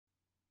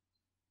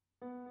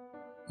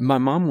My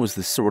mom was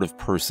the sort of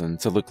person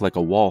to look like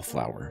a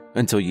wallflower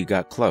until you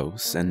got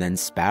close and then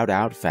spout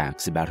out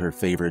facts about her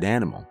favorite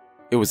animal.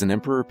 It was an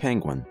emperor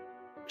penguin.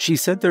 She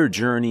said their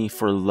journey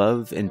for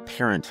love and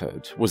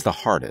parenthood was the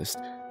hardest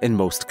and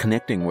most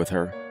connecting with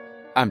her.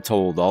 I'm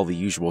told all the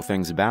usual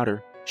things about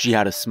her. She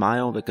had a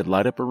smile that could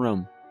light up a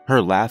room.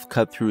 Her laugh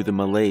cut through the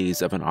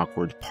malaise of an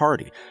awkward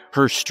party.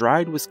 Her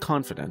stride was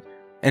confident,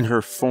 and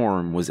her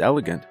form was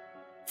elegant.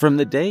 From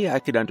the day I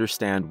could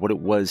understand what it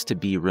was to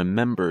be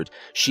remembered,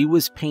 she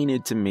was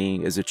painted to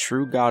me as a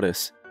true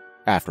goddess.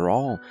 After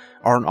all,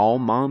 aren't all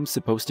moms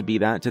supposed to be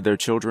that to their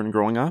children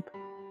growing up?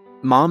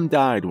 Mom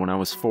died when I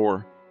was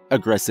 4.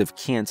 Aggressive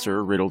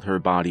cancer riddled her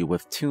body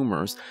with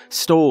tumors,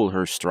 stole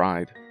her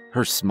stride,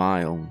 her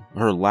smile,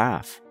 her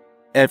laugh.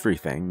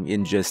 Everything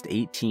in just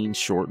 18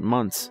 short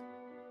months.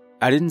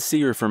 I didn't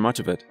see her for much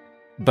of it,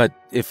 but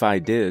if I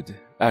did,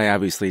 I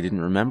obviously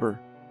didn't remember.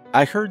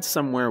 I heard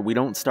somewhere we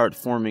don't start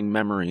forming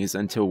memories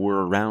until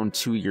we're around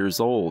 2 years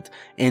old,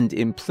 and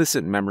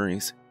implicit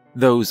memories,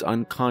 those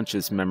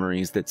unconscious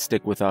memories that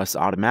stick with us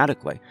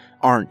automatically,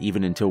 aren't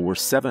even until we're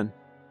 7.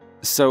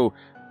 So,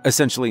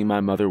 essentially my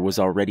mother was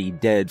already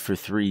dead for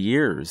 3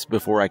 years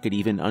before I could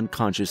even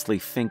unconsciously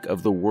think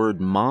of the word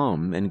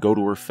mom and go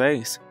to her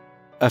face.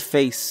 A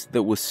face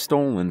that was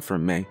stolen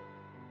from me.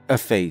 A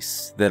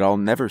face that I'll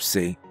never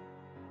see.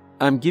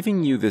 I'm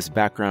giving you this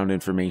background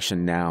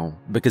information now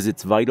because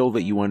it's vital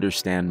that you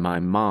understand my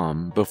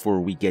mom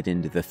before we get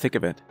into the thick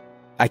of it.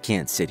 I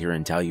can't sit here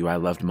and tell you I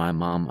loved my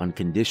mom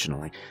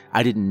unconditionally.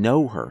 I didn't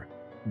know her.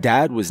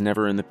 Dad was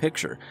never in the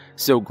picture,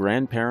 so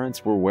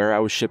grandparents were where I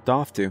was shipped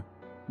off to.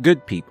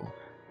 Good people.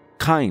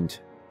 Kind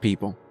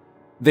people.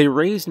 They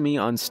raised me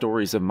on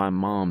stories of my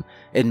mom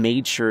and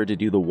made sure to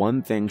do the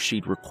one thing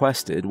she'd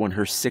requested when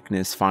her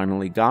sickness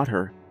finally got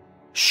her.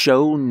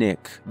 Show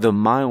Nick the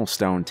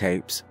milestone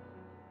tapes.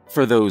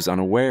 For those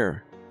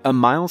unaware, a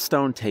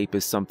milestone tape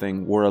is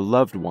something where a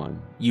loved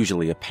one,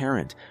 usually a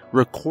parent,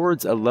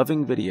 records a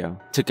loving video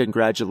to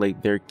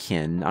congratulate their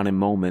kin on a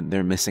moment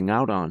they're missing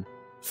out on.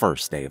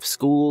 First day of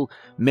school,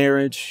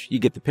 marriage, you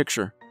get the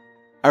picture.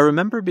 I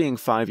remember being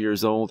 5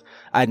 years old.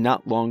 I'd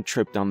not long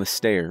tripped on the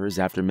stairs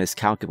after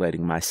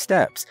miscalculating my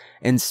steps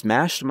and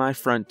smashed my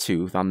front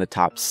tooth on the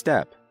top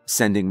step,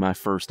 sending my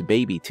first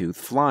baby tooth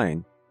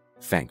flying.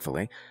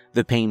 Thankfully,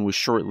 the pain was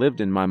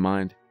short-lived in my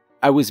mind.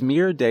 I was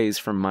mere days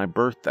from my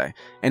birthday,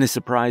 and a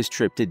surprise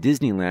trip to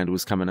Disneyland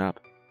was coming up.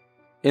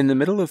 In the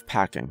middle of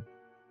packing,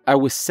 I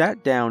was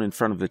sat down in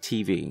front of the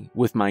TV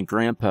with my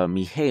grandpa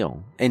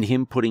Michael and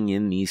him putting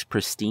in these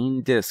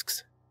pristine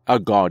discs, a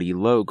gaudy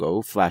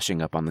logo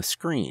flashing up on the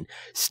screen,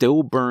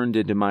 still burned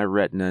into my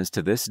retinas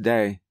to this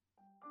day.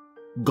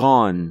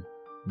 Gone,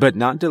 but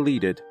not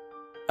deleted.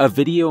 A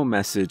video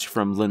message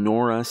from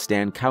Lenora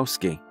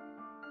Stankowski.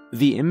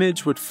 The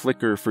image would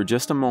flicker for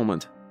just a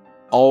moment.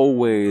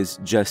 Always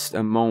just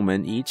a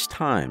moment each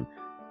time,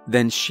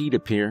 then she'd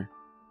appear.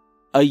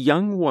 A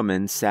young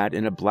woman sat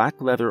in a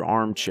black leather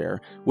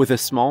armchair with a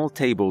small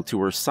table to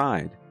her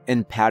side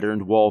and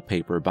patterned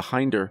wallpaper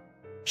behind her.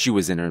 She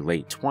was in her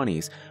late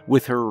 20s,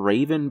 with her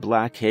raven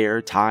black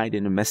hair tied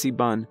in a messy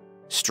bun,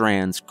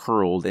 strands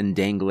curled and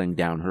dangling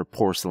down her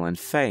porcelain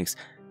face,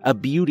 a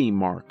beauty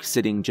mark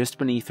sitting just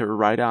beneath her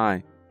right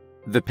eye,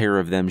 the pair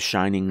of them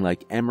shining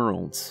like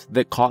emeralds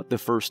that caught the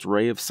first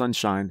ray of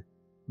sunshine.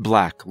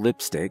 Black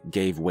lipstick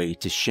gave way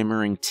to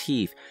shimmering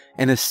teeth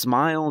and a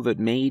smile that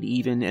made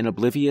even an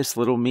oblivious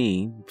little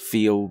me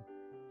feel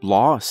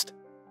lost.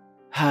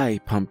 "Hi,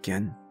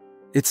 Pumpkin.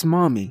 It's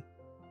Mommy.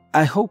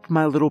 I hope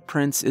my little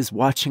prince is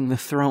watching the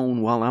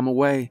throne while I'm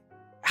away.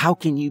 How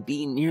can you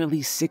be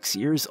nearly 6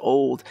 years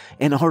old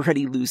and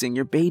already losing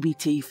your baby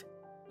teeth?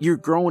 You're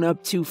growing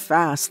up too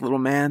fast, little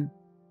man."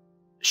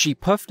 She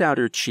puffed out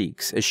her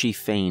cheeks as she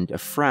feigned a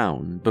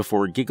frown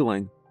before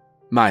giggling.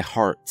 My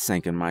heart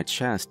sank in my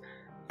chest.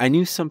 I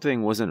knew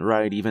something wasn't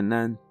right even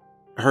then.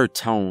 Her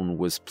tone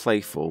was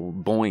playful,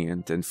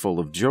 buoyant, and full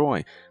of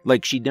joy,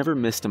 like she'd never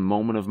missed a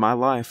moment of my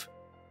life.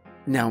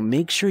 "Now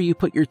make sure you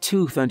put your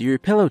tooth under your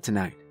pillow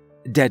tonight.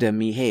 Dada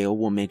Mihail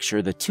will make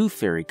sure the tooth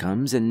fairy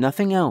comes and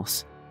nothing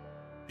else."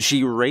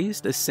 She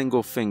raised a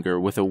single finger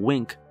with a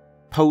wink,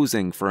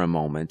 posing for a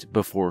moment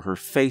before her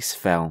face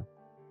fell.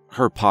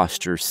 Her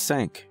posture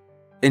sank,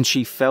 and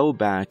she fell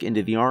back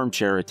into the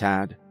armchair a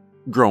tad,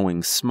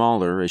 growing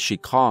smaller as she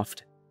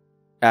coughed.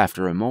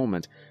 After a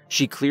moment,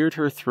 she cleared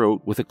her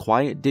throat with a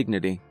quiet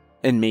dignity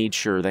and made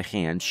sure the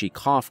hand she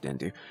coughed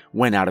into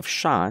went out of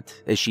shot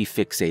as she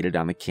fixated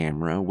on the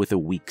camera with a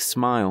weak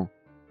smile.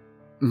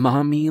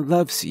 "Mommy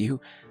loves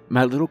you,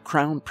 my little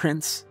crown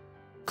prince.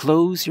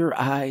 Close your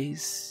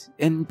eyes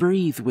and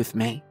breathe with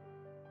me."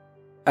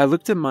 I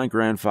looked at my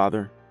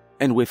grandfather,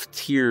 and with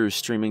tears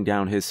streaming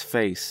down his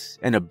face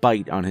and a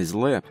bite on his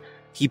lip,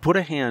 he put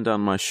a hand on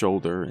my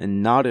shoulder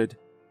and nodded.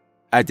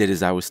 I did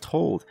as I was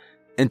told,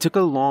 and took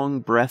a long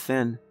breath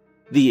in,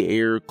 the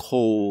air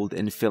cold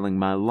and filling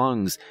my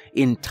lungs,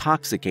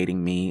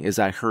 intoxicating me as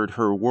I heard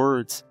her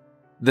words,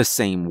 the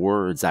same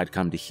words I'd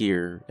come to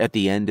hear at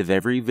the end of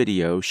every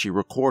video she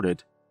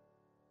recorded.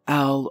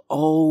 I'll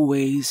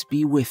always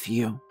be with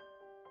you.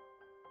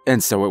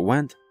 And so it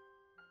went.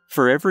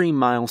 For every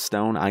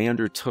milestone I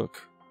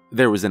undertook,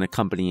 there was an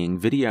accompanying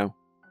video.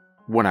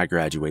 When I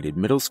graduated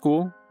middle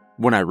school,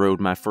 when I rode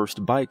my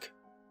first bike,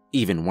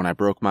 even when I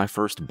broke my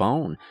first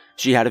bone,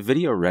 she had a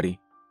video ready.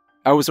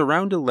 I was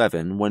around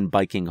 11 when,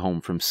 biking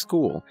home from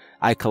school,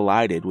 I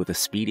collided with a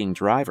speeding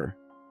driver.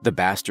 The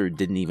bastard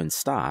didn't even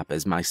stop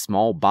as my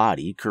small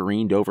body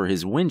careened over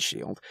his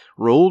windshield,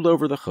 rolled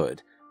over the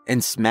hood,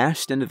 and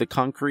smashed into the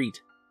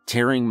concrete,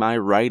 tearing my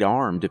right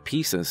arm to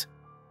pieces.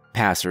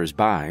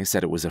 Passers-by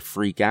said it was a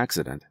freak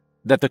accident,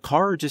 that the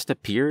car just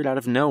appeared out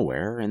of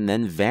nowhere and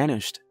then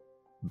vanished.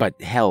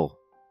 But hell,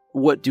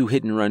 what do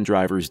hit-and-run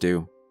drivers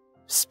do?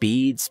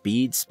 Speed,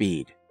 speed,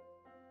 speed.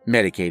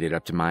 Medicated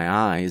up to my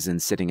eyes and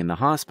sitting in the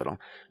hospital,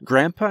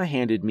 Grandpa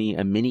handed me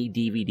a mini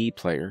DVD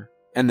player,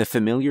 and the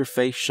familiar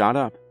face shot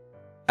up.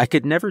 I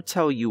could never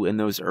tell you in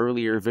those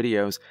earlier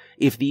videos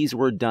if these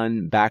were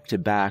done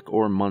back-to-back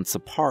or months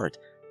apart,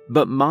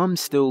 but Mom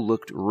still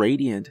looked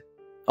radiant,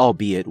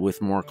 albeit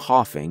with more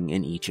coughing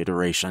in each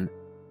iteration.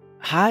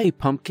 "Hi,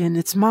 Pumpkin,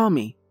 it's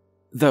Mommy."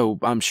 Though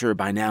I'm sure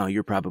by now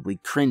you're probably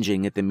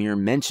cringing at the mere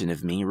mention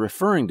of me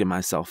referring to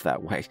myself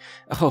that way.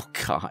 Oh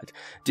God,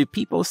 do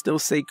people still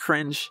say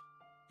cringe?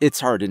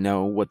 It's hard to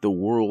know what the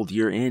world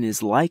you're in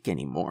is like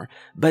anymore,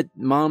 but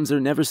moms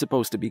are never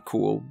supposed to be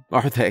cool,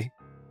 are they?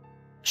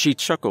 She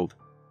chuckled,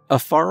 a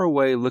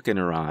faraway look in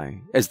her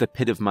eye as the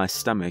pit of my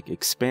stomach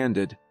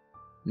expanded.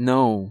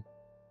 No,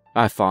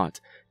 I thought,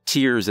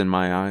 tears in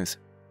my eyes,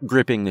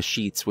 gripping the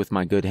sheets with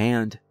my good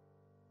hand.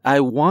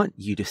 I want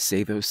you to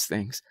say those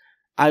things.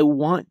 I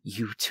want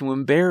you to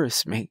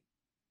embarrass me.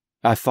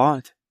 I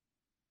thought.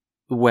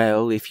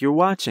 Well, if you're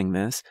watching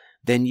this,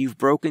 then you've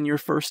broken your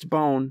first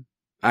bone.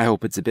 I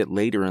hope it's a bit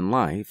later in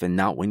life and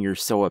not when you're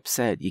so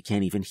upset you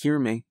can't even hear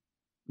me.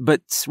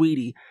 But,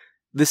 sweetie,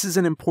 this is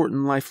an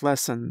important life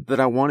lesson that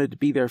I wanted to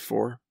be there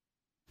for.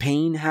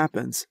 Pain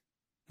happens.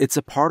 It's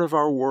a part of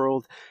our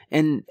world,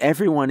 and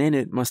everyone in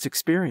it must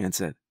experience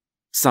it.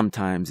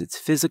 Sometimes it's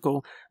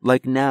physical,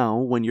 like now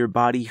when your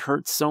body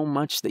hurts so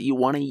much that you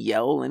want to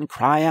yell and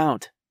cry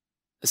out.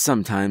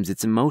 Sometimes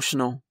it's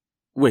emotional,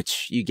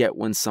 which you get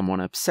when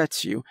someone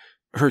upsets you,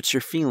 hurts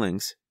your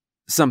feelings.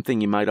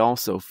 Something you might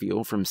also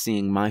feel from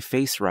seeing my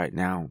face right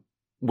now,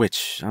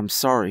 which I'm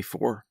sorry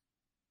for.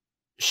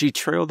 She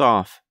trailed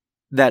off,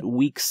 that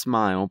weak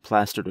smile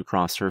plastered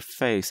across her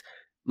face,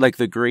 like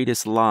the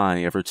greatest lie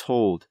ever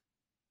told.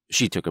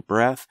 She took a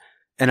breath,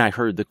 and I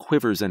heard the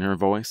quivers in her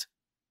voice,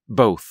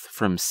 both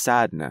from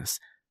sadness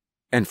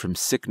and from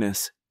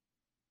sickness.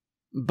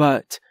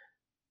 But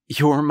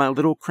you're my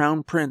little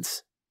crown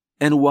prince,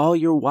 and while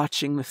you're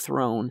watching the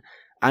throne,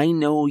 I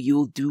know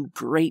you'll do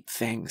great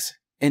things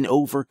and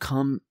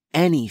overcome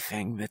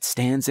anything that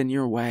stands in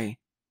your way.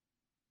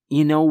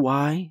 You know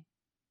why?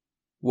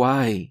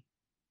 Why?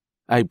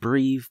 I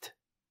breathed,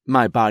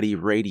 my body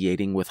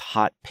radiating with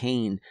hot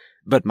pain,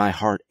 but my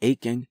heart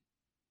aching.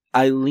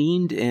 I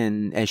leaned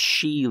in as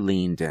she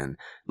leaned in,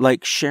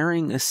 like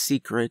sharing a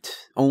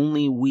secret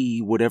only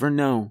we would ever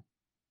know.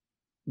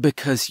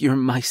 Because you're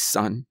my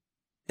son,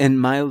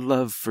 and my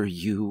love for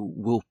you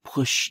will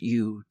push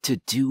you to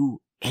do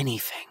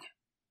anything.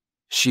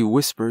 She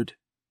whispered,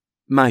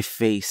 my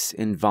face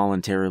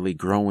involuntarily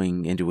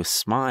growing into a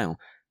smile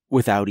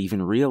without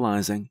even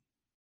realizing.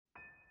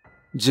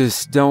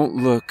 Just don't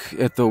look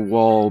at the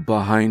wall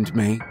behind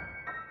me.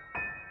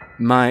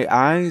 My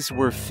eyes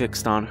were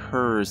fixed on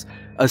hers,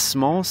 a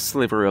small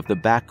sliver of the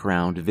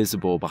background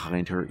visible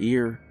behind her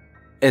ear.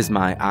 As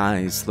my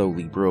eyes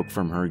slowly broke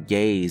from her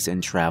gaze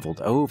and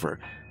traveled over,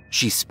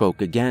 she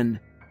spoke again.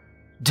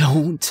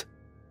 Don't!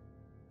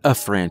 A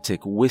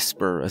frantic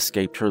whisper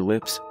escaped her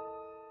lips.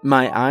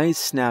 My eyes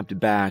snapped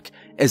back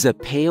as a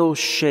pale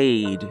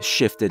shade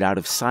shifted out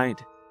of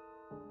sight.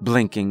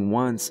 Blinking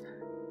once,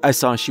 I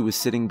saw she was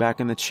sitting back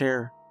in the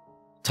chair,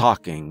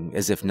 talking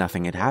as if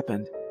nothing had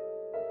happened.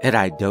 Had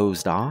I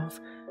dozed off?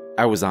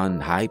 I was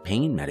on high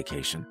pain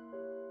medication.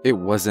 It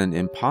wasn't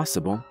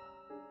impossible.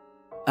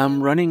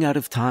 I'm running out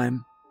of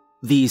time.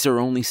 These are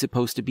only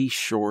supposed to be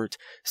short,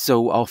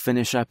 so I'll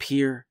finish up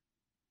here.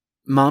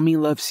 Mommy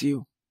loves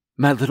you,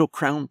 my little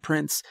crown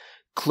prince.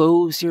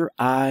 Close your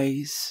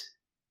eyes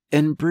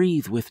and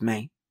breathe with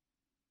me.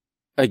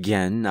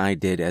 Again, I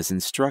did as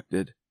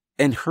instructed,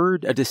 and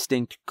heard a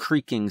distinct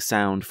creaking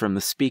sound from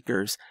the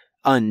speakers,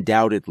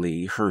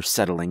 undoubtedly her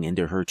settling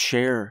into her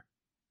chair.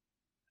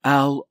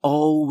 I'll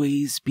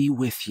always be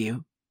with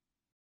you.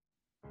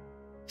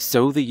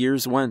 So the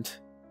years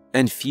went,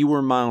 and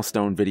fewer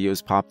milestone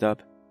videos popped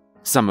up.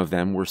 Some of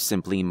them were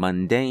simply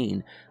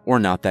mundane, or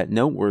not that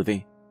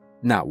noteworthy.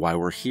 Not why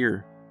we're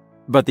here.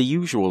 But the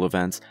usual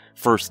events,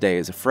 first day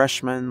as a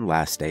freshman,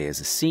 last day as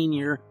a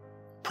senior,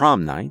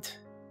 prom night,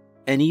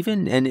 and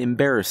even an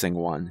embarrassing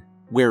one,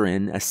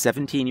 wherein a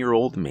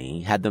 17-year-old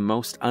me had the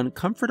most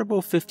uncomfortable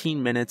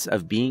 15 minutes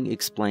of being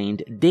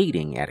explained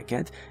dating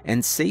etiquette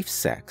and safe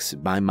sex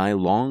by my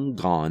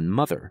long-gone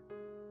mother.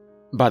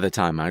 By the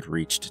time I'd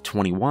reached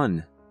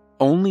 21,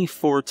 only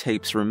 4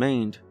 tapes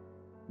remained.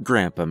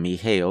 Grandpa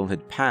Mihail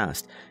had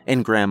passed,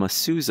 and Grandma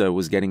Souza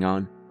was getting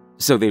on,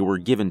 so they were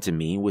given to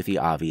me with the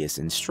obvious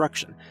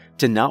instruction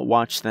to not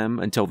watch them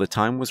until the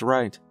time was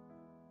right.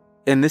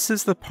 And this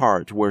is the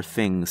part where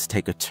things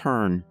take a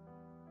turn.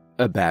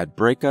 A bad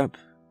breakup,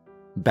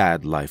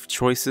 bad life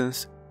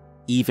choices,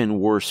 even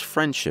worse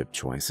friendship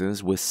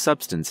choices with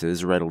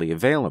substances readily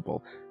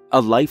available,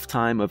 a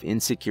lifetime of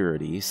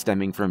insecurity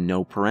stemming from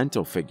no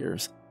parental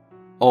figures,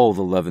 all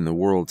the love in the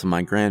world to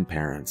my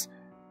grandparents,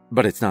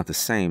 but it's not the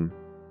same.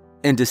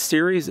 And a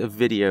series of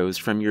videos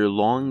from your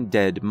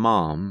long-dead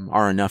mom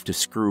are enough to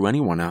screw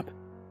anyone up.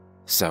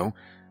 So,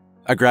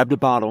 I grabbed a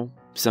bottle,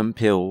 some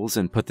pills,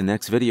 and put the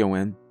next video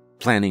in,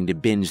 planning to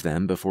binge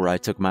them before I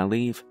took my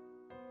leave.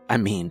 I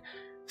mean,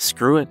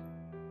 screw it.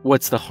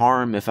 What's the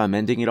harm if I'm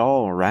ending it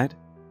all, right?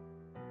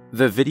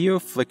 The video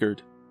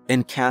flickered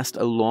and cast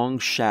a long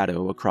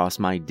shadow across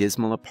my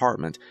dismal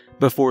apartment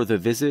before the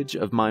visage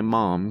of my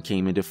mom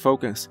came into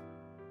focus.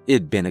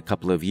 It'd been a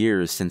couple of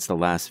years since the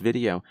last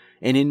video,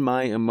 and in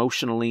my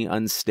emotionally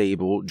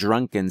unstable,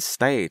 drunken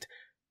state,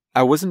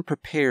 I wasn't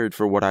prepared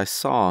for what I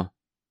saw.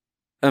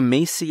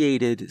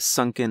 Emaciated,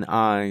 sunken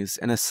eyes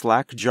and a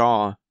slack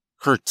jaw,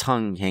 her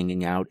tongue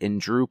hanging out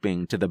and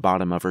drooping to the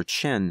bottom of her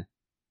chin.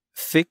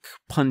 Thick,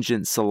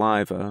 pungent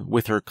saliva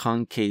with her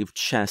concave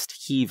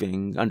chest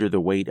heaving under the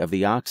weight of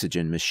the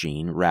oxygen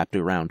machine wrapped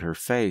around her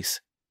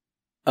face.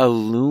 A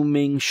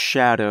looming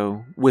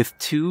shadow with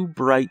two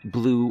bright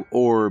blue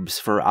orbs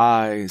for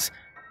eyes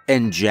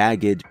and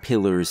jagged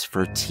pillars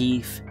for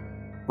teeth,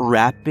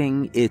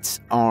 wrapping its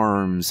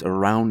arms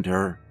around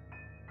her.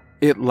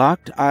 It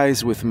locked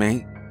eyes with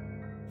me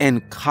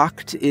and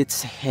cocked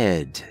its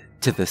head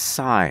to the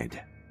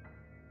side.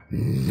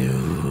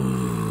 No.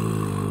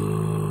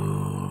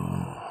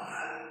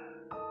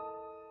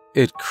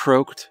 It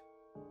croaked,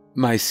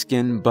 my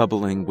skin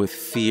bubbling with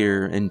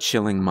fear and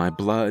chilling my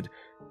blood.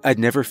 I'd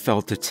never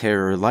felt a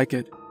terror like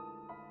it.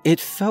 It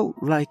felt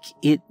like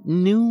it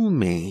knew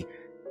me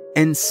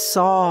and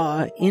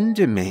saw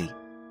into me.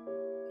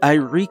 I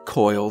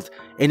recoiled,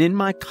 and in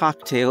my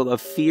cocktail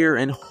of fear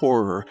and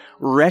horror,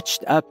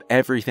 retched up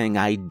everything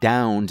I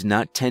downed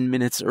not 10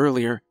 minutes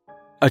earlier.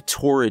 A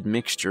torrid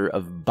mixture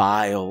of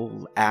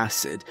bile,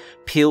 acid,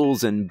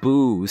 pills, and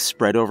booze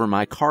spread over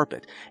my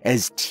carpet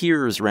as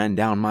tears ran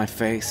down my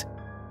face.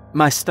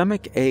 My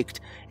stomach ached,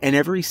 and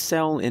every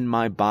cell in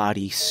my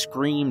body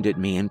screamed at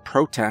me in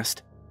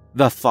protest.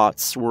 The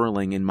thoughts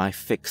swirling in my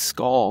thick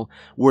skull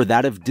were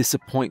that of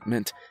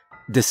disappointment,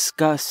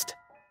 disgust,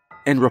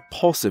 and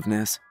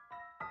repulsiveness.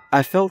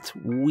 I felt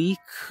weak,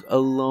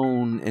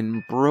 alone,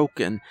 and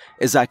broken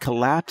as I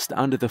collapsed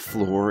onto the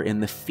floor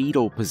in the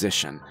fetal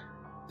position,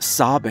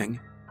 sobbing.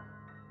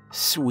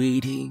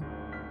 "Sweetie,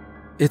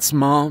 it's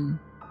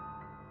Mom."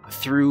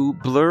 Through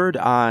blurred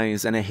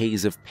eyes and a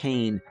haze of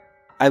pain,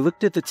 I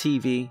looked at the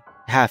TV,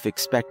 half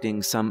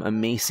expecting some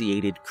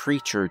emaciated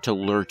creature to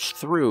lurch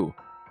through.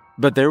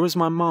 But there was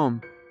my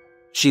mom.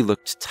 She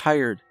looked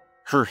tired,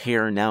 her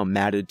hair now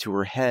matted to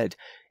her head,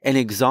 and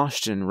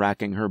exhaustion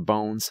racking her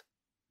bones,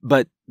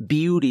 but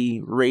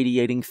beauty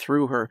radiating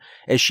through her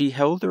as she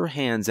held her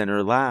hands in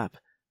her lap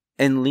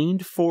and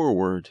leaned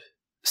forward,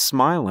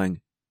 smiling.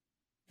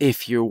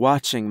 "If you're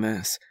watching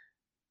this,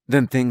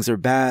 then things are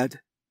bad.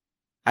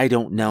 I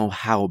don't know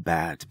how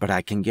bad, but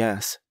I can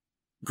guess.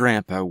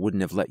 Grandpa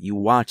wouldn't have let you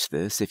watch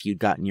this if you'd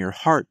gotten your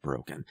heart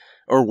broken,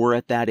 or were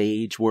at that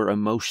age where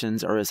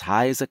emotions are as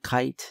high as a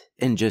kite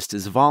and just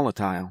as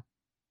volatile.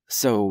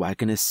 So I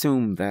can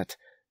assume that,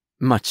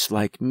 much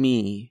like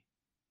me,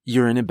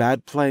 you're in a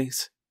bad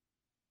place."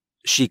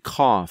 She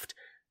coughed,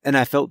 and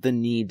I felt the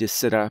need to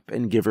sit up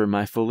and give her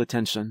my full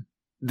attention.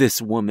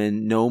 This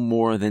woman, no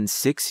more than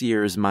 6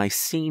 years my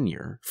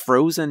senior,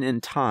 frozen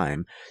in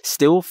time,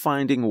 still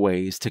finding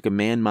ways to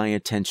command my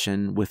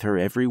attention with her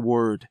every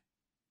word.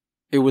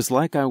 It was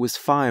like I was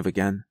 5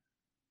 again.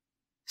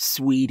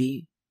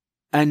 "Sweetie,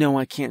 I know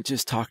I can't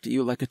just talk to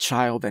you like a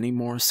child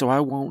anymore, so I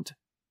won't.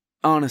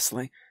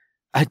 Honestly,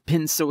 I'd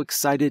been so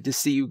excited to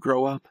see you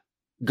grow up,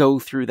 go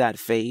through that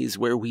phase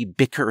where we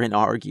bicker and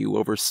argue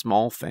over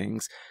small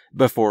things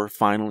before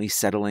finally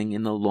settling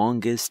in the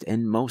longest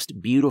and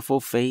most beautiful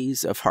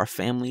phase of our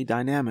family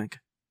dynamic."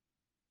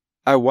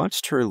 I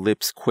watched her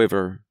lips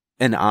quiver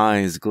and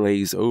eyes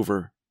glaze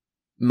over,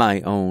 my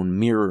own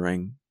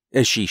mirroring,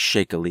 as she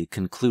shakily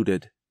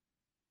concluded.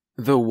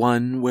 "The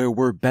one where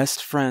we're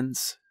best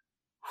friends,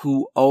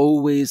 who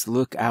always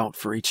look out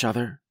for each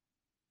other."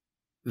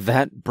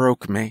 That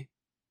broke me.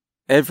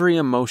 Every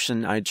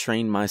emotion I'd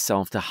trained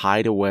myself to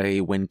hide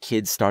away when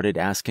kids started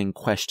asking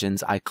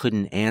questions I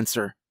couldn't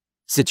answer,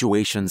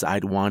 situations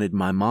I'd wanted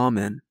my mom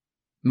in,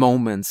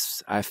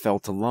 moments I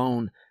felt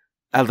alone,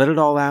 I let it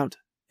all out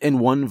in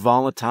one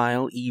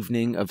volatile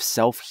evening of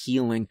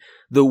self-healing,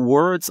 the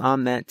words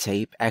on that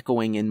tape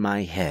echoing in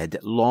my head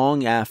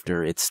long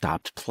after it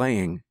stopped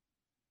playing.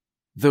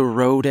 "The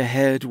road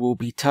ahead will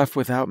be tough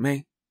without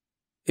me.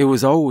 It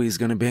was always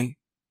going to be.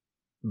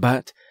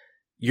 But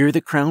you're the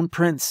crown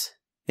prince,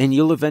 and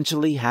you'll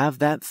eventually have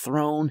that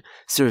throne,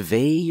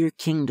 survey your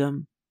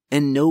kingdom,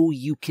 and know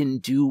you can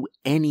do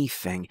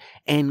anything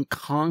and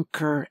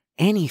conquer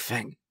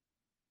anything.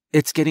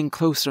 It's getting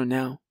closer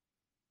now,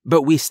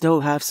 but we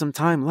still have some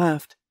time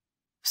left.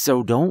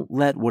 So don't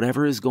let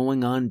whatever is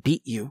going on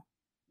beat you,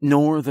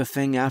 nor the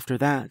thing after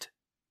that.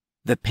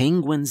 The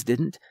penguins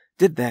didn't,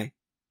 did they?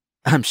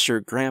 I'm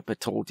sure Grandpa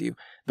told you,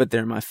 but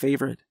they're my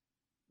favorite.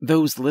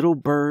 Those little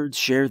birds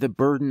share the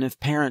burden of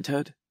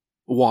parenthood,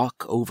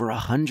 walk over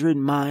 100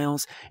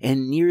 miles,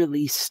 and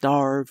nearly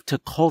starve to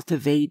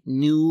cultivate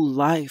new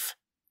life.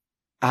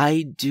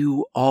 I'd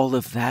do all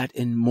of that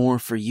and more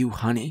for you,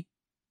 honey.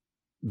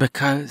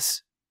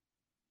 Because...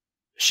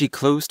 She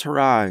closed her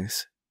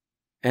eyes,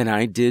 and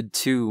I did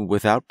too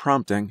without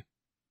prompting.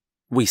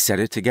 We said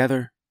it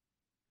together.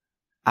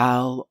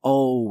 I'll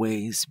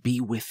always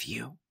be with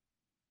you.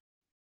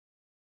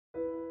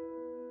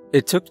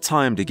 It took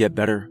time to get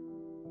better.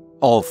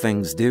 All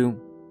things do.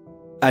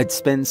 I'd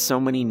spend so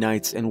many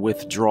nights in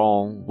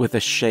withdrawal with the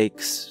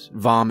shakes,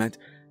 vomit,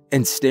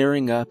 and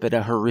staring up at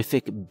a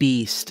horrific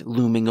beast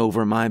looming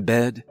over my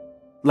bed,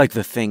 like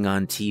the thing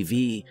on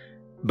TV,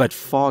 but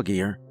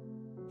foggier.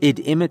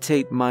 It'd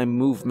imitate my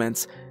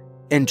movements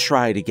and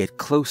try to get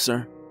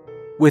closer.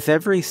 With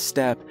every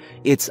step,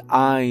 its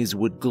eyes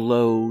would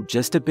glow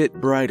just a bit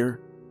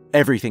brighter,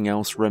 everything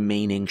else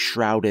remaining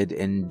shrouded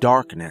in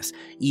darkness,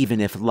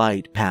 even if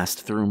light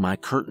passed through my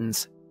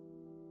curtains.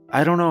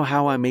 I don't know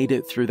how I made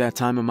it through that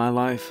time of my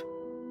life.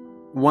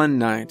 One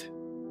night,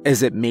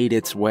 as it made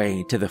its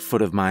way to the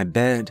foot of my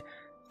bed,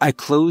 I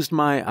closed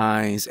my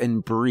eyes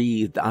and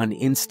breathed on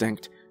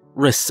instinct,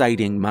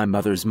 reciting my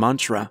mother's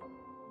mantra.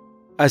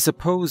 I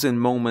suppose in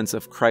moments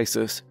of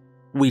crisis,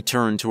 we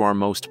turn to our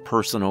most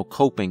personal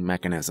coping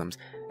mechanisms,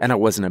 and I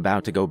wasn't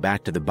about to go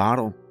back to the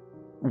bottle.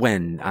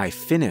 When I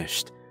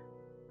finished,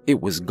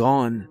 it was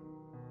gone.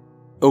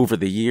 Over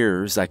the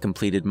years, I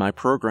completed my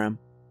program,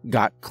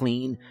 got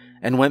clean,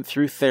 and went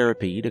through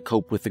therapy to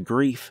cope with the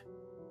grief.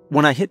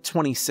 When I hit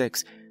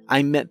 26,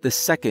 I met the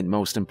second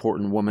most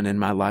important woman in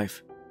my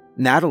life,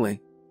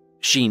 Natalie.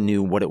 She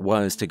knew what it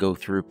was to go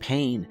through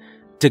pain,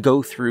 to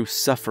go through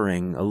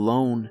suffering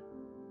alone,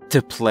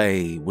 to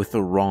play with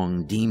the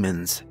wrong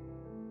demons.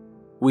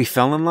 We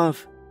fell in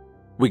love.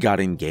 We got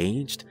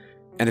engaged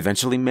and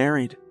eventually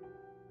married.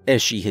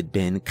 As she had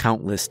been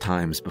countless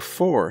times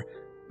before,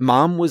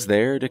 Mom was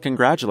there to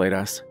congratulate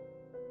us.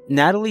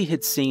 Natalie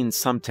had seen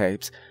some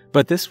tapes,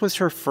 but this was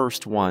her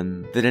first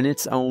one that in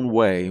its own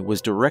way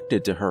was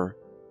directed to her.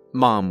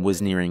 Mom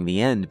was nearing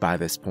the end by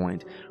this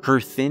point, her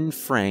thin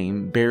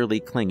frame barely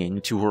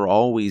clinging to her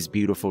always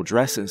beautiful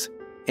dresses,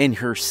 and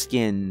her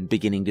skin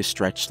beginning to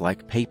stretch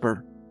like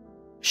paper.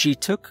 She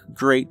took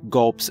great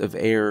gulps of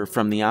air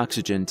from the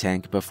oxygen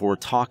tank before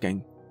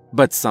talking,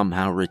 but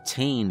somehow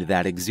retained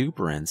that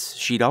exuberance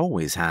she'd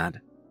always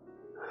had.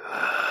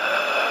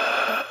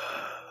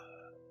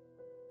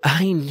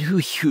 I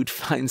knew you'd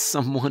find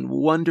someone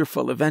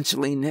wonderful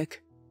eventually,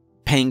 Nick.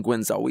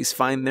 Penguins always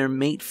find their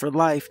mate for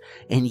life,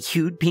 and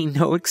you'd be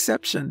no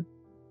exception.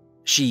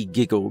 She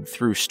giggled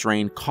through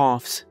strained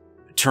coughs,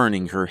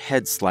 turning her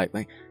head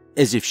slightly,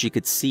 as if she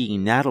could see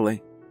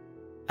Natalie.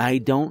 I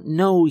don't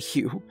know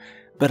you,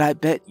 but I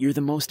bet you're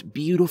the most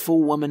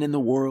beautiful woman in the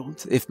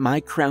world if my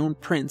crown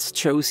prince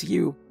chose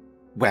you.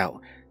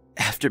 Well,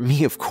 after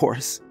me, of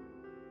course.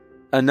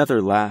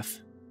 Another laugh,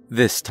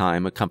 this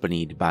time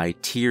accompanied by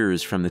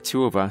tears from the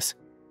two of us.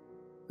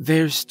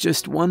 There's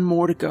just one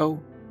more to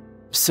go,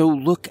 so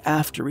look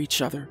after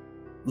each other,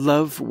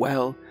 love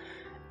well,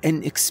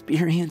 and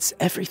experience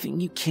everything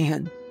you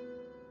can.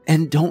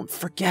 And don't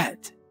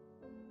forget.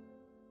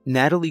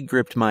 Natalie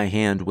gripped my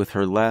hand with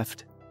her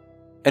left,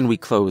 and we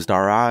closed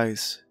our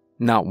eyes,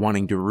 not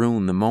wanting to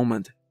ruin the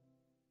moment.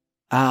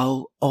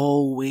 I'll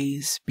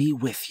always be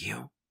with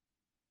you.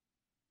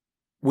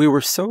 We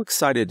were so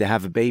excited to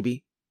have a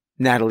baby.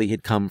 Natalie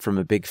had come from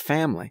a big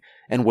family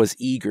and was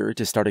eager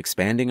to start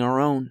expanding our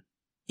own.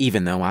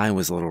 Even though I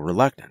was a little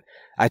reluctant,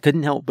 I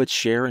couldn't help but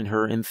share in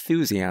her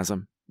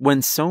enthusiasm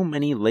when so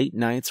many late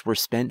nights were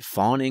spent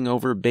fawning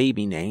over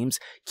baby names,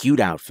 cute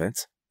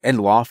outfits, and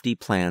lofty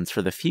plans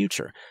for the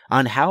future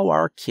on how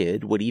our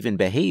kid would even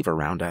behave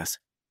around us,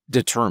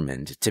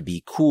 determined to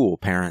be cool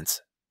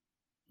parents.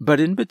 But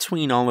in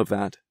between all of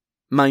that,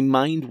 my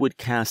mind would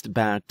cast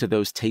back to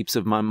those tapes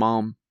of my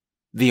mom,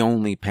 the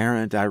only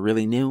parent I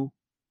really knew.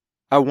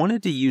 I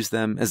wanted to use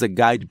them as a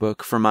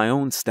guidebook for my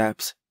own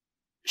steps.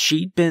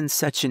 She'd been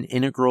such an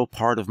integral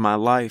part of my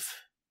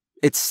life.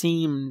 It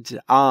seemed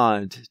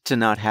odd to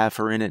not have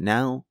her in it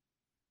now.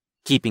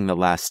 Keeping the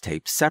last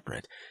tape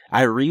separate,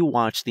 I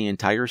rewatched the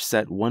entire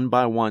set one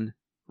by one,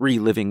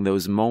 reliving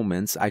those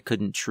moments I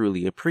couldn't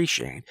truly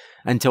appreciate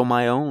until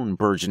my own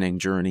burgeoning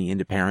journey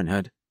into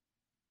parenthood.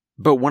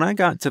 But when I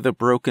got to the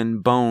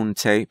broken bone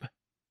tape,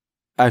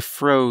 I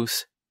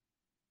froze.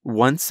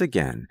 Once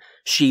again,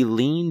 she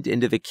leaned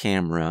into the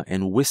camera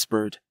and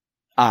whispered,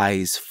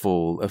 eyes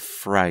full of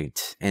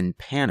fright and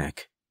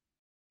panic.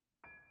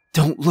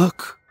 Don't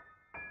look.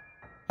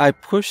 I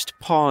pushed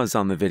pause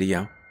on the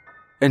video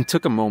and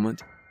took a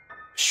moment.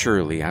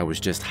 Surely I was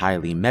just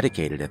highly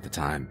medicated at the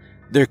time,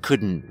 There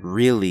couldn't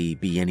really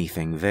be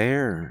anything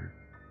there,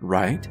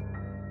 right?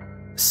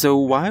 So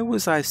why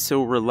was I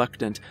so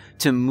reluctant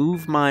to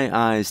move my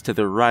eyes to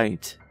the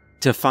right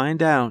to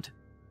find out?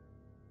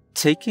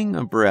 Taking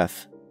a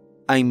breath,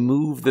 I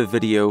moved the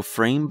video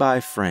frame by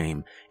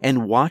frame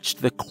and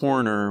watched the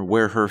corner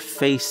where her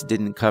face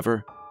didn't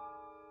cover.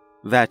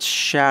 That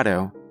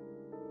shadow,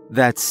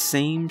 that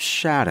same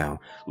shadow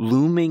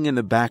looming in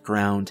the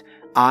background,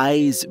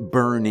 eyes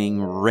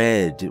burning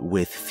red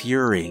with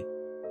fury.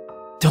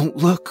 "Don't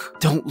look,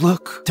 don't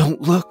look,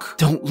 don't look,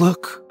 don't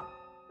look."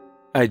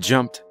 I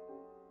jumped.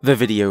 The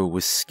video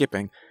was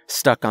skipping,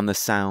 stuck on the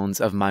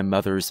sounds of my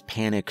mother's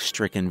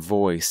panic-stricken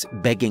voice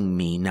begging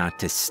me not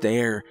to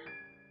stare.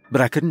 But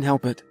I couldn't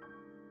help it.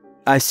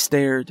 I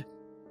stared,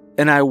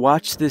 and I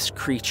watched this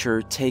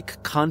creature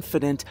take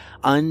confident,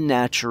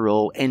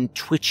 unnatural, and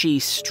twitchy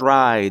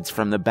strides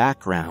from the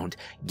background,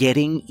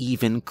 getting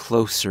even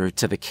closer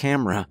to the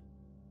camera.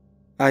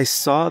 I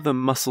saw the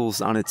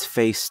muscles on its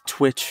face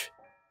twitch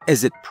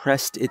as it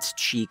pressed its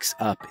cheeks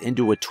up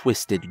into a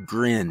twisted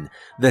grin,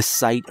 the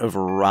sight of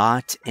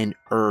rot and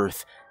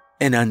earth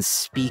and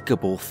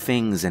unspeakable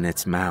things in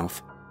its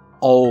mouth,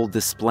 all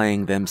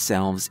displaying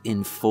themselves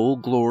in full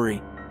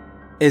glory,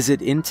 as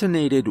it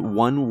intonated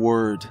one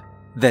word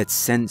that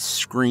sent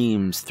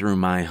screams through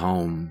my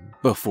home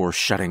before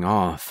shutting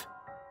off.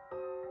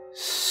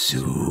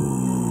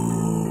 Soon.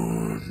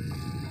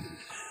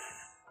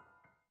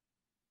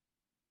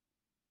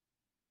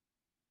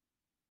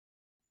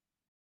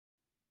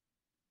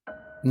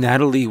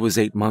 Natalie was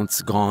 8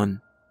 months gone,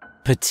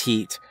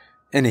 petite,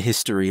 and a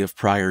history of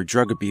prior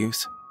drug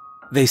abuse.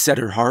 They said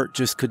her heart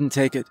just couldn't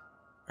take it.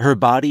 Her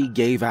body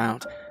gave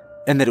out,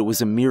 and that it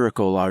was a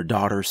miracle our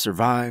daughter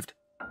survived.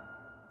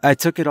 I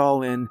took it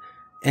all in,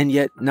 and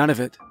yet none of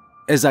it,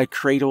 as I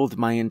cradled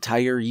my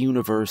entire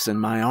universe in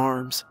my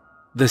arms.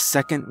 The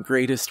second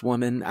greatest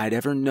woman I'd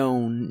ever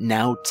known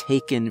now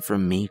taken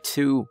from me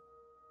too.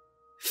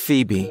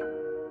 Phoebe.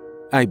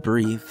 I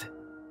breathed,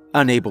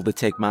 unable to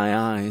take my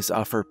eyes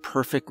off her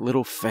perfect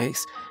little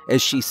face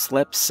as she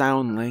slept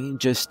soundly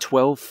just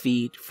 12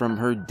 feet from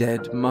her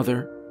dead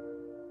mother.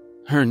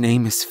 Her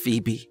name is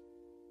Phoebe,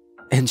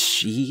 and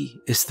she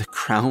is the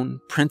crown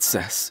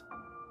princess.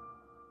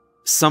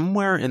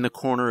 Somewhere in the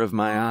corner of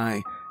my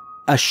eye,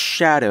 a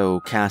shadow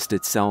cast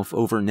itself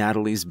over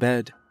Natalie's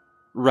bed,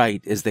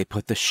 right as they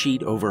put the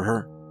sheet over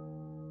her.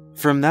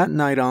 From that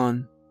night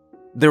on,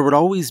 there would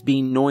always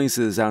be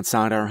noises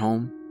outside our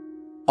home,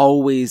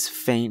 always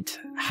faint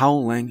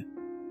howling,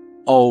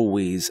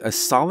 always a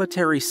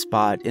solitary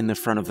spot in the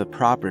front of the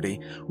property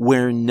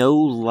where no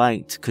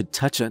light could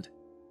touch it.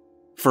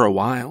 For a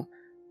while,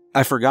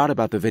 I forgot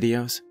about the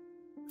videos,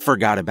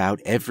 forgot about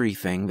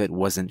everything that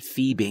wasn't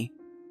Phoebe.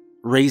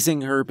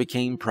 Raising her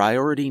became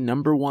priority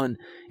number one,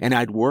 and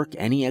I'd work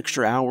any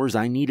extra hours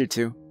I needed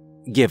to,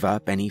 give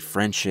up any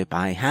friendship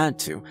I had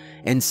to,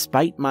 and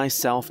spite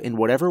myself in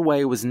whatever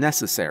way was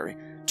necessary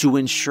to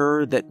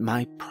ensure that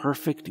my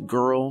perfect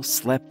girl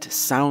slept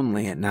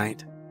soundly at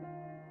night.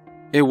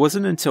 It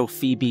wasn't until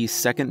Phoebe's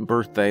second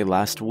birthday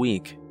last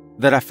week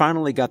that I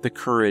finally got the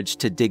courage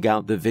to dig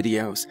out the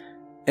videos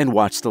and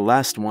watch the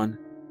last one.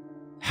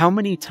 How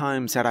many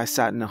times had I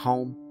sat in a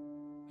home,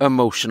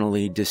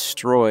 emotionally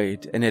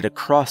destroyed and at a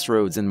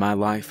crossroads in my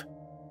life,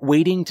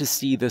 waiting to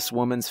see this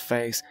woman's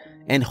face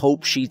and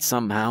hope she'd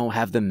somehow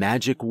have the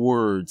magic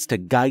words to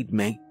guide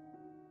me.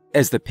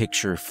 As the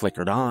picture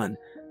flickered on,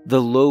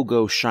 the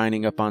logo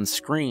shining up on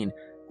screen,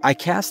 I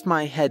cast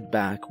my head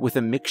back with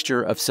a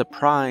mixture of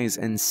surprise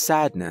and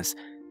sadness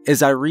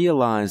as I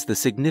realized the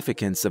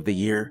significance of the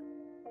year.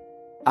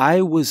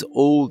 I was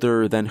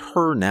older than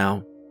her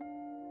now.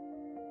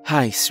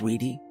 "Hi,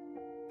 sweetie.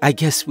 I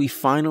guess we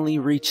finally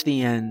reached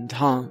the end,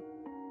 huh?"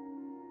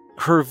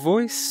 Her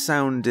voice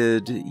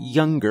sounded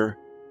younger.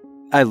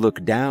 I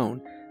looked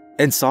down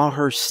and saw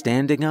her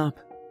standing up.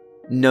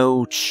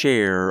 No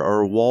chair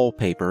or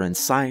wallpaper in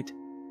sight.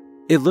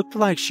 It looked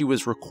like she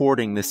was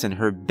recording this in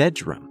her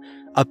bedroom,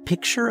 a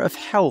picture of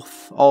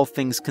health, all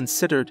things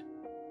considered.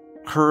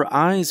 Her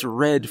eyes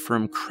red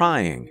from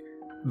crying,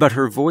 but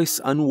her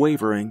voice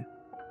unwavering,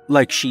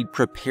 like she'd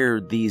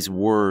prepared these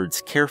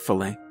words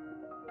carefully.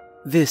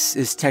 "This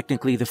is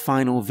technically the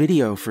final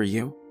video for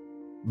you,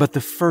 but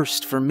the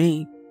first for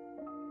me.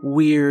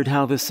 Weird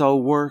how this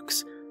all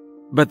works,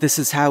 but this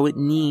is how it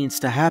needs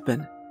to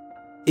happen.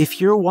 If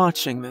you're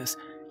watching this,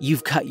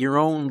 you've got your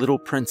own little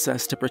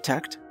princess to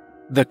protect.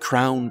 The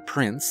crown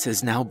prince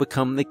has now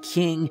become the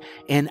king,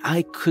 and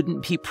I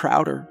couldn't be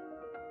prouder."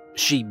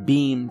 She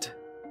beamed,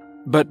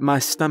 but my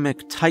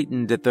stomach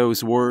tightened at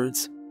those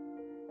words.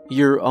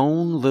 "Your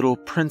own little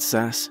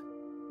princess."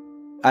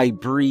 I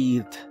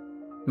breathed,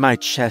 my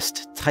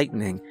chest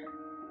tightening.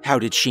 How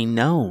did she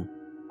know?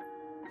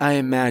 I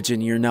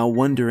imagine you're now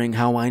wondering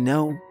how I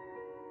know.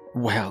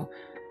 Well,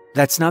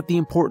 that's not the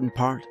important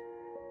part.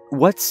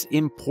 What's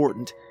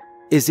important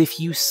is if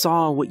you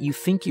saw what you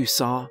think you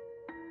saw.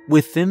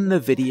 Within the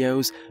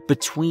videos,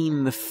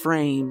 between the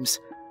frames,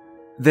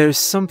 there's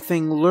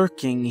something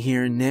lurking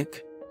here,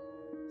 Nick.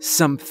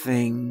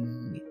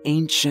 Something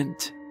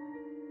ancient,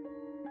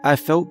 I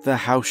felt the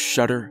house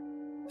shudder,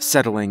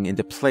 settling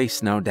into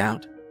place no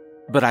doubt,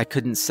 but I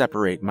couldn't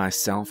separate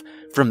myself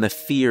from the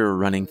fear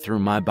running through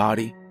my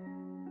body.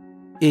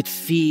 It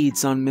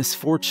feeds on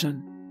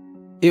misfortune.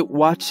 It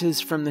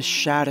watches from the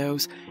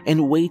shadows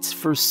and waits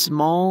for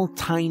small,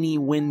 tiny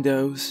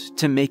windows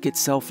to make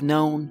itself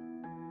known.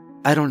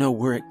 I don't know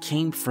where it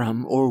came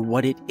from or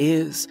what it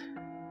is,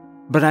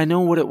 but I know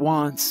what it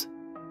wants.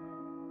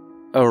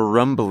 A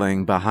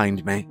rumbling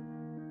behind me,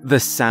 the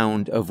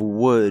sound of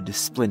wood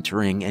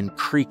splintering and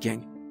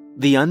creaking,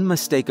 the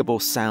unmistakable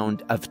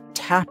sound of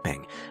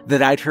tapping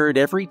that I'd heard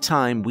every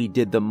time we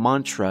did the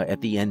mantra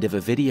at the end of a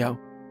video.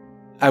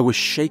 I was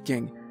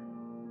shaking,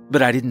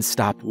 but I didn't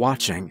stop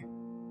watching.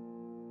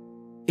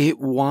 It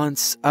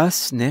wants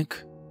us,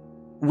 Nick.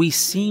 We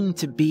seem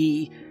to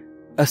be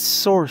a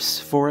source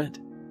for it.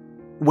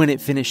 When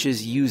it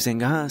finishes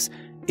using us,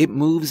 it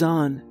moves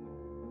on.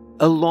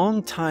 A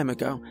long time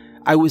ago,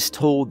 I was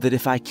told that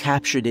if I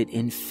captured it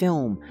in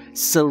film,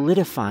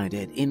 solidified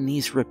it in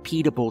these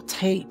repeatable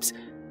tapes,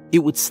 it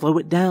would slow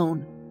it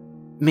down,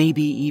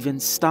 maybe even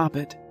stop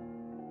it.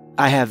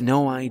 I have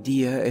no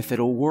idea if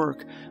it'll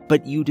work,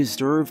 but you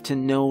deserve to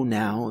know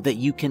now that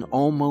you can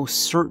almost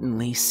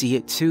certainly see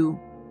it too.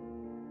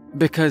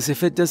 Because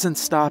if it doesn't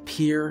stop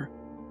here,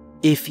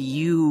 if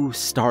you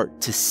start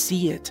to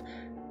see it,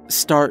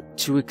 start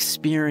to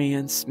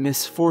experience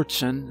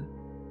misfortune.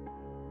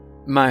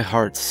 My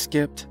heart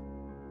skipped,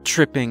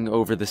 tripping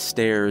over the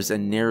stairs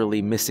and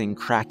narrowly missing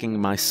cracking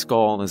my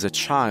skull as a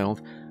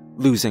child,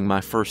 losing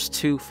my first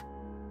tooth,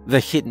 the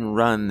hit and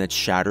run that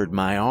shattered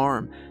my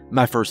arm,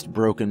 my first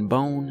broken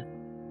bone,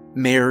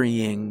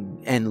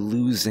 marrying and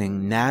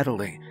losing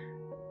Natalie,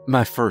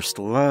 my first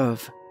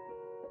love.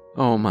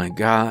 Oh my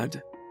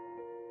God.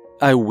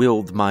 I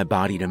willed my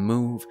body to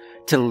move,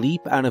 to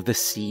leap out of the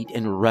seat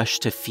and rush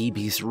to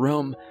Phoebe's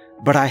room,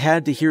 but I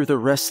had to hear the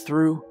rest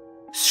through,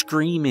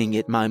 screaming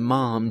at my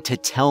mom to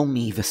tell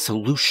me the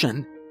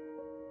solution.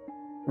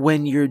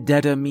 When your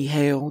Deda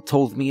Mihail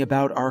told me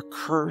about our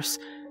curse,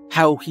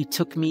 how he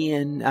took me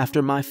in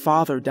after my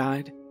father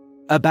died,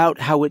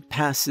 about how it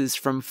passes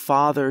from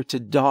father to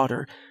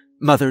daughter,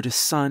 mother to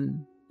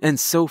son, and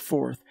so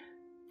forth,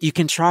 you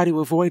can try to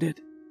avoid it,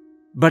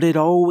 but it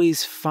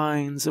always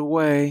finds a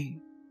way.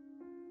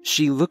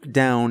 She looked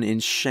down in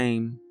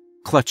shame,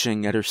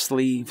 clutching at her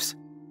sleeves.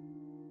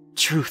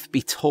 Truth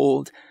be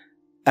told,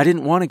 I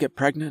didn't want to get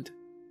pregnant,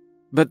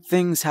 but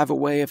things have a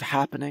way of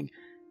happening,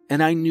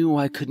 and I knew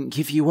I couldn't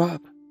give you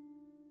up.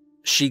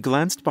 She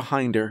glanced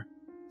behind her,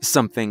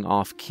 something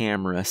off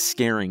camera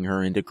scaring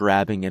her into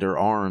grabbing at her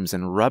arms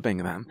and rubbing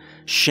them,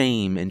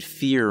 shame and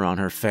fear on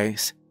her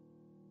face.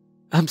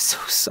 I'm so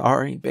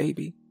sorry,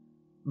 baby,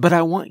 but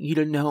I want you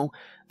to know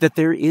that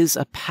there is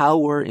a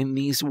power in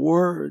these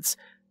words,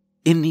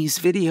 in these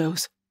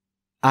videos.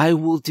 I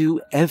will do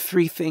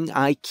everything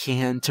I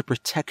can to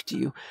protect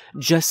you,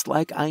 just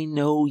like I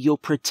know you'll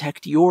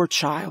protect your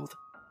child,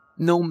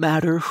 no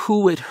matter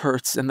who it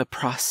hurts in the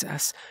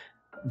process,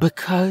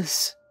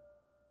 because...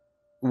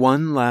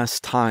 One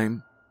last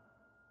time,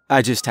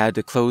 I just had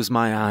to close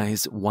my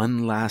eyes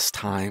one last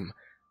time,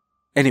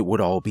 and it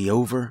would all be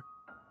over.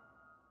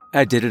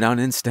 I did it on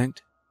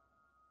instinct.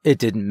 It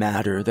didn't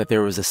matter that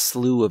there was a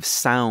slew of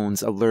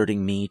sounds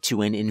alerting me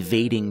to an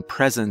invading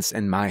presence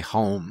in my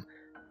home,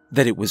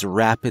 that it was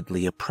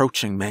rapidly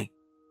approaching me.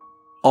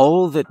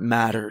 All that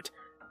mattered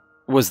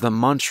was the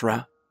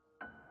mantra.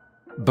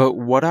 But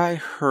what I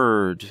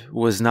heard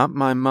was not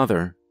my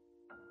mother.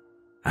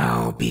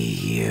 I'll be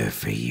here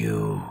for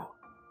you,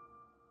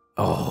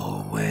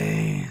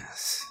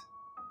 always.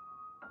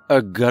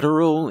 A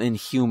guttural,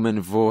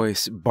 inhuman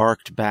voice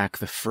barked back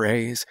the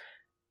phrase,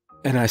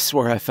 and I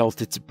swear I felt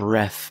its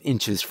breath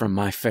inches from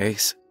my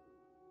face.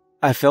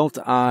 I felt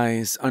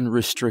eyes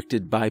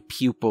unrestricted by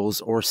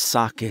pupils or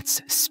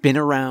sockets spin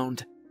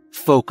around,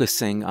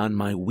 focusing on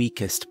my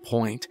weakest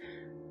point,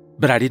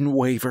 but I didn't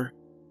waver.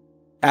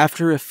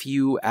 After a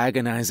few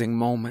agonizing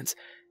moments,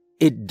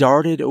 it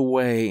darted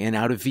away and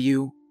out of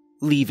view,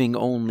 leaving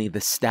only the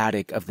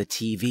static of the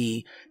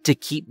TV to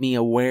keep me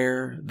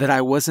aware that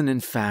I wasn't in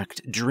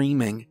fact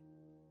dreaming.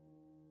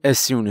 As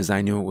soon as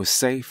I knew it was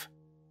safe,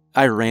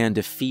 I ran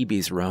to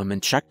Phoebe's room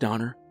and checked on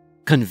her,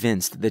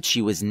 convinced that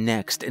she was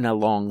next in a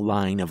long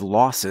line of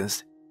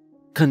losses,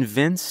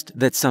 convinced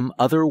that some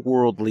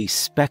otherworldly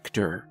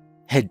specter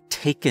had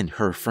taken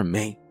her from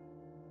me,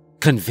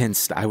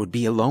 convinced I would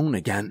be alone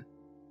again.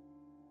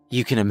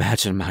 You can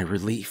imagine my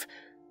relief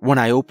when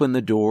I opened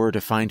the door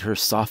to find her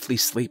softly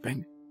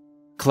sleeping,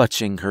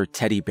 clutching her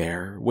teddy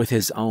bear with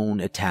his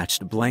own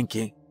attached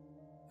blankie,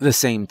 the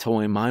same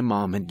toy my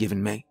mom had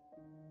given me.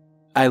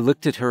 I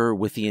looked at her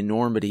with the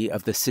enormity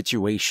of the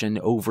situation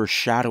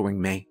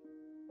overshadowing me,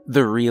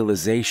 the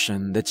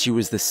realization that she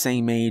was the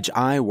same age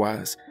I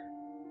was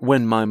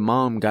when my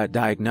mom got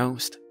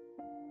diagnosed,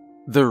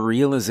 the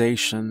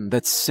realization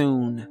that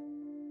soon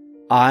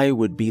I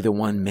would be the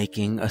one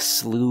making a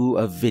slew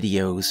of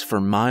videos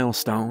for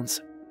milestones,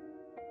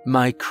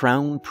 my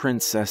crown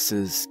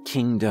princess's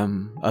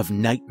kingdom of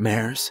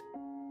nightmares.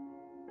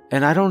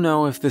 And I don't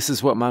know if this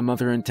is what my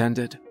mother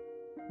intended,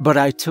 but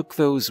I took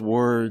those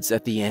words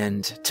at the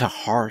end to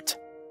heart.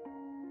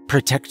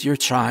 Protect your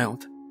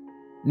child,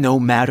 no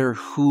matter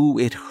who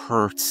it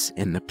hurts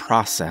in the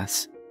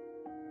process.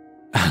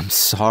 I'm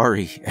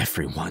sorry,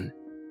 everyone.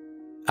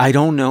 I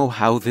don't know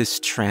how this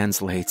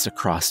translates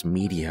across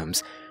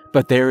mediums,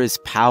 but there is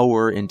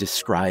power in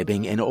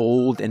describing an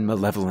old and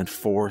malevolent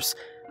force,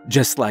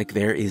 just like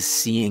there is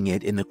seeing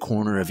it in the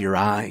corner of your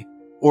eye,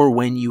 or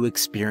when you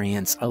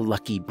experience a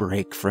lucky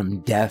break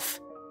from death.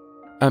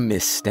 A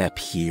misstep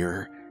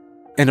here,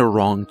 and a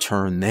wrong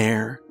turn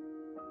there.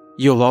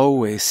 You'll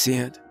always see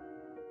it.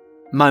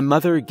 My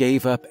mother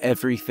gave up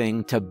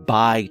everything to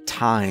buy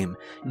time,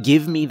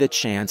 give me the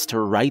chance to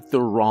right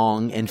the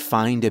wrong and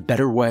find a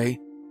better way.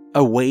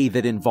 A way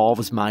that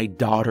involves my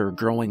daughter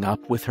growing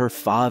up with her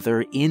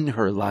father in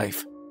her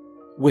life,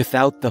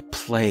 without the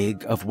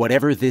plague of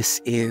whatever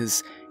this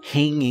is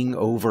hanging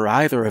over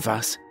either of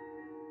us.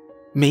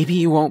 Maybe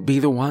you won't be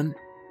the one.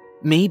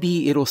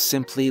 Maybe it'll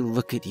simply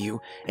look at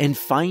you and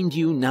find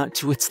you not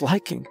to its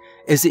liking,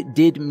 as it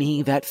did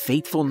me that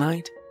fateful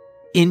night,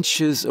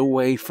 inches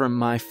away from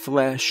my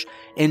flesh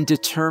and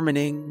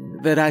determining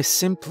that I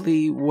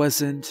simply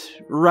wasn't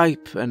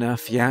ripe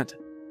enough yet.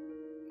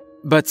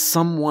 But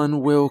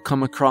someone will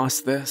come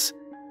across this,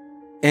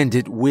 and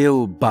it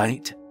will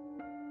bite.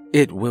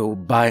 It will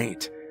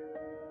bite,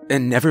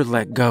 and never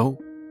let go.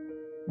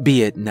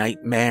 Be it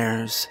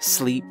nightmares,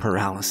 sleep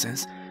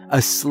paralysis,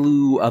 a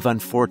slew of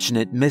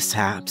unfortunate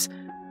mishaps,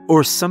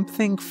 or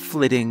something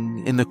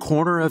flitting in the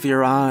corner of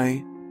your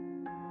eye,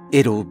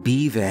 it'll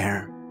be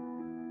there,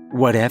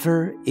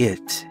 whatever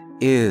it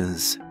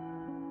is.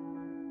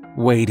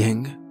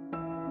 Waiting.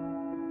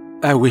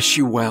 I wish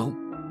you well.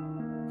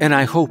 And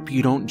I hope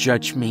you don't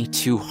judge me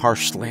too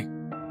harshly.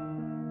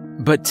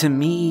 But to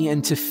me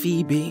and to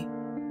Phoebe,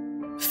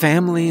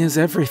 family is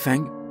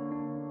everything.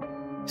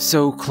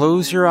 So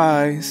close your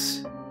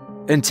eyes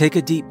and take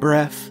a deep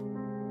breath,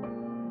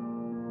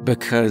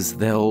 because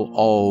they'll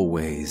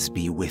always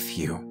be with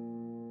you.